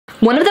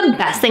One of the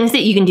best things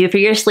that you can do for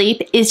your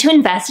sleep is to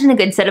invest in a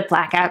good set of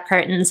blackout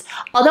curtains.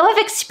 Although I've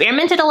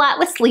experimented a lot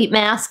with sleep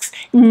masks,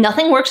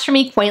 nothing works for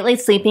me quite like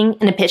sleeping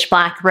in a pitch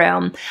black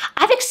room.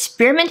 I've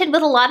experimented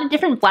with a lot of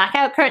different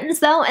blackout curtains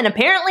though, and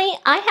apparently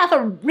I have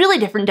a really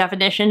different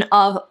definition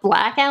of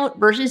blackout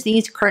versus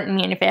these curtain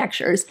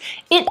manufacturers.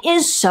 It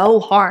is so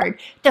hard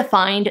to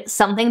find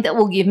something that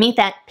will give me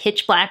that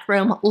pitch black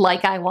room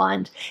like I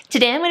want.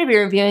 Today I'm going to be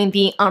reviewing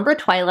the Umbra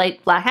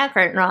Twilight Blackout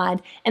Curtain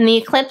Rod and the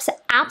Eclipse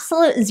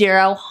Absolute Zero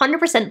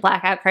 100%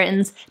 blackout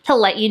curtains to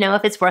let you know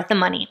if it's worth the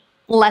money.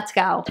 Let's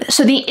go.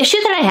 So the issue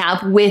that I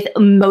have with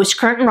most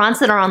curtain rods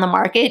that are on the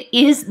market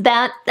is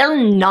that they're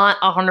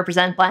not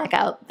 100%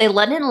 blackout. They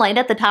let in light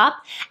at the top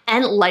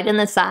and light in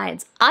the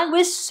sides. I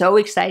was so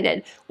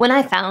excited when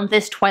I found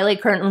this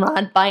Twilight Curtain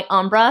Rod by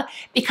Umbra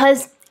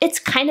because it's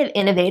kind of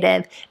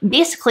innovative.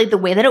 Basically, the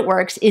way that it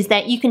works is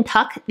that you can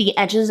tuck the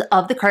edges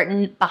of the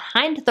curtain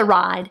behind the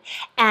rod,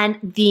 and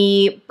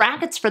the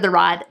brackets for the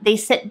rod, they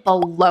sit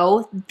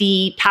below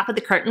the top of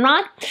the curtain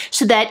rod,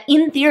 so that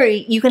in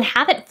theory, you can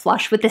have it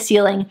flush with the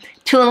ceiling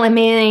to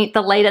eliminate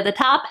the light at the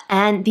top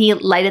and the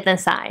light at the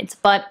sides.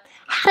 But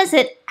how does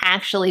it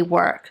actually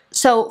work?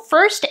 So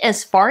first,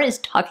 as far as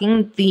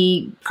tucking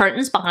the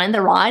curtains behind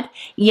the rod,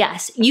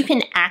 yes, you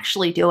can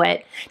actually do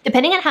it.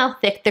 Depending on how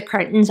thick the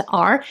curtains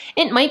are,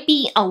 it might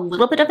be a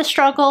little bit of a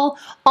struggle.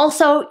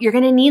 Also, you're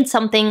gonna need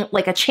something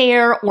like a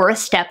chair or a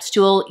step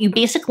stool. You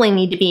basically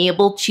need to be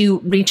able to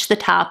reach the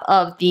top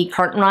of the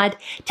curtain rod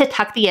to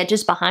tuck the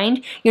edges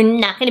behind. You're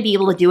not gonna be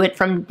able to do it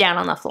from down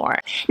on the floor.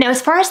 Now,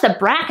 as far as the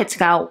brackets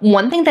go,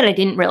 one thing that I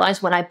didn't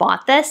realize when I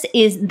bought this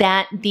is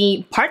that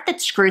the part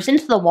that screws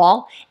into the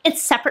wall,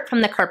 it's separate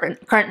from the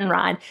curtain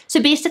rod.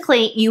 So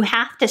basically, you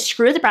have to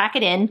screw the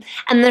bracket in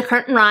and the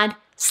curtain rod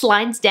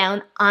slides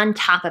down on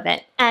top of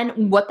it.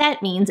 And what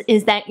that means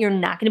is that you're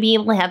not going to be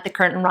able to have the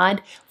curtain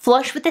rod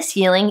flush with the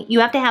ceiling. You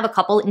have to have a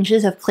couple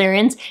inches of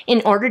clearance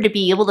in order to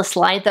be able to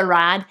slide the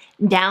rod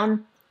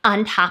down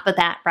on top of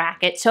that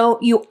bracket. So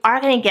you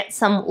are going to get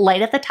some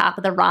light at the top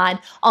of the rod,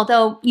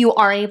 although you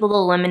are able to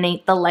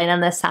eliminate the light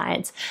on the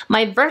sides.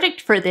 My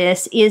verdict for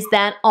this is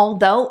that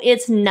although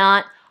it's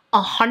not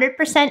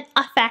 100%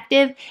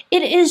 effective,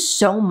 it is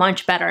so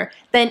much better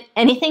than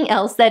anything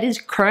else that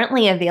is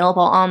currently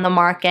available on the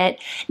market.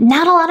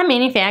 Not a lot of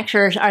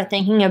manufacturers are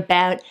thinking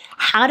about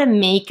how to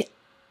make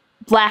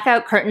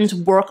blackout curtains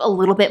work a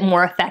little bit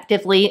more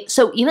effectively.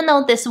 So even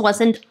though this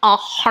wasn't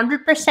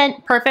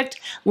 100% perfect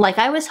like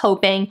I was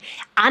hoping,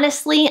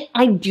 honestly,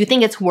 I do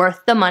think it's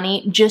worth the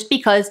money just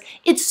because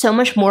it's so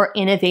much more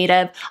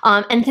innovative.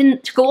 And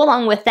then to go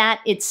along with that,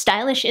 it's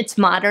stylish, it's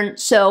modern,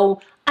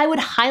 so I would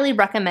highly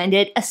recommend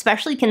it,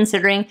 especially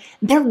considering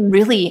they're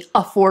really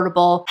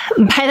affordable.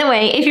 By the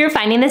way, if you're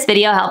finding this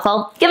video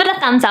helpful, give it a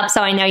thumbs up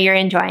so I know you're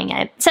enjoying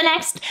it. So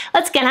next,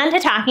 let's get on to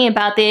talking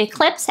about the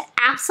Eclipse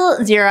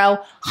Absolute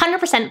Zero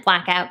 100%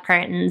 blackout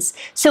curtains.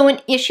 So an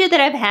issue that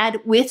I've had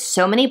with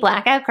so many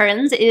blackout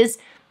curtains is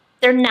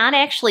they're not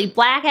actually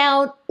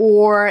blackout,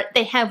 or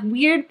they have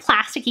weird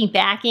plasticky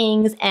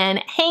backings and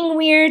hang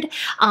weird.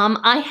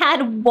 I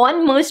had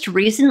one most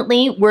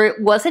recently where it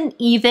wasn't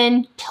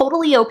even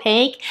totally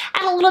opaque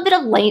and a little bit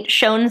of light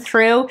shone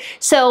through.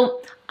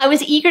 So I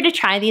was eager to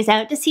try these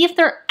out to see if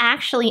they're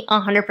actually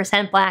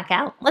 100%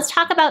 blackout. Let's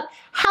talk about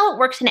how it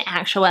works in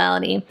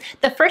actuality.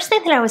 The first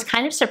thing that I was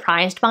kind of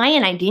surprised by,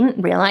 and I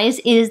didn't realize,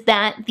 is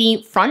that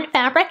the front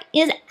fabric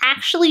is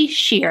actually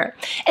sheer.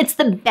 It's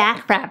the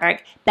back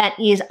fabric that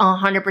is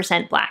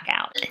 100%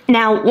 blackout.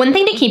 Now, one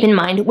thing to keep in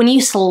mind when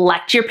you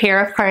select your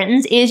pair of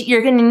curtains is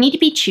you're going to need to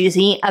be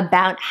choosy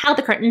about how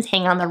the curtains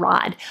hang on the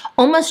rod.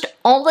 Almost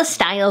all the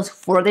styles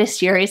for this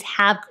series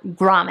have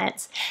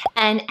grommets,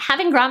 and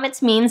having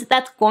grommets means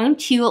that's going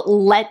to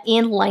let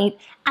in light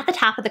at the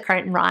top of the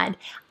curtain rod.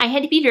 I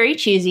had to be very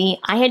choosy.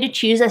 I had to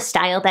choose a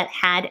style that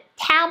had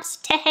tabs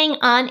to hang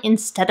on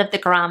instead of the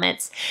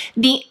grommets.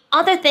 The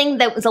other thing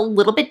that was a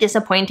little bit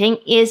disappointing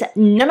is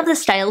none of the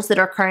styles that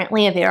are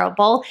currently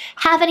available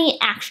have any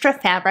extra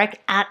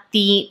fabric at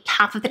the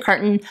top of the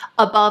curtain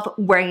above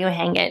where you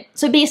hang it.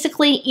 So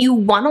basically, you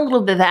want a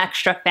little bit of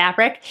extra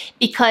fabric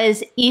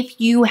because if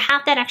you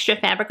have that extra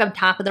fabric on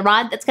top of the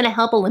rod, that's going to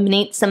help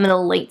eliminate some of the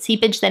light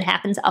seepage that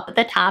happens up at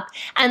the top,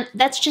 and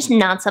that's just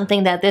not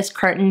something that this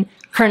curtain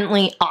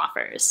currently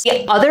offers.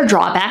 The other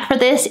drawback for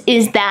this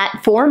is that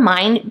for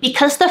mine,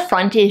 because the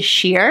front is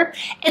sheer,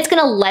 it's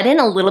going to let in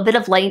a little bit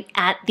of light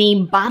at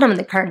the bottom of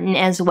the curtain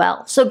as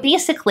well. So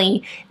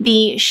basically,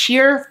 the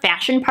sheer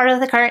fashion part of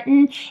the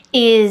curtain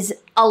is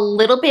a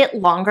little bit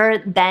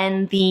longer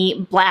than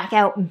the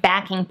blackout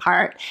backing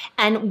part.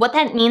 And what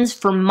that means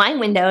for my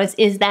windows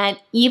is that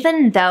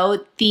even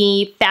though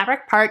the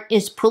fabric part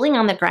is pulling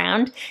on the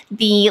ground,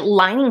 the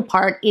lining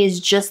part is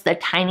just the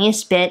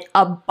tiniest bit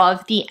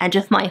above the edge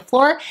of my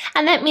floor,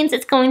 and that means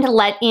it's going to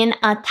let in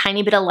a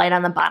tiny bit of light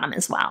on the bottom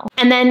as well.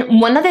 And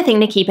then one other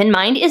thing to keep in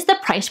mind is the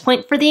price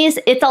point for these.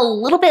 It's a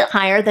little bit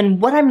higher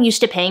than what I'm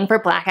used to paying for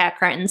blackout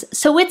curtains.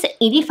 So it's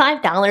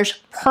 $85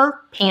 per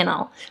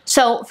panel.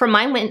 So for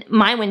my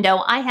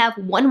window, I have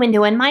one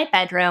window in my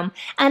bedroom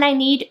and I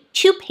need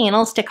 2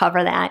 panels to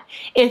cover that.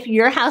 If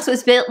your house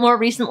was built more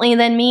recently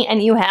than me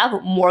and you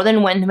have more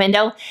than one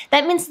window,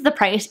 that means the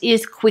price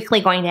is quickly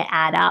going to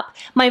add up.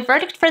 My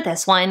verdict for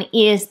this one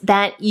is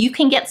that you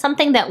can get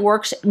something that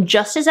works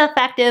just as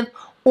effective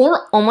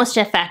or almost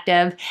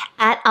effective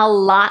at a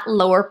lot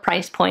lower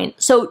price point.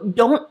 So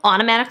don't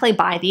automatically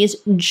buy these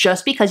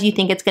just because you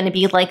think it's going to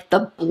be like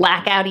the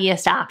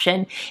blackoutiest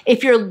option.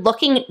 If you're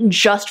looking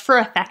just for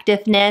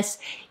effectiveness,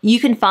 you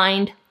can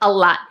find a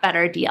lot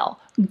better deal.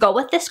 Go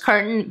with this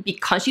curtain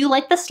because you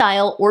like the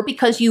style or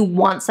because you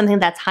want something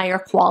that's higher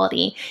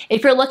quality.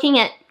 If you're looking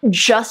at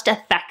just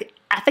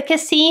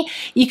efficacy,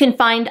 you can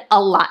find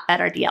a lot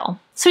better deal.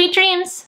 Sweet dreams!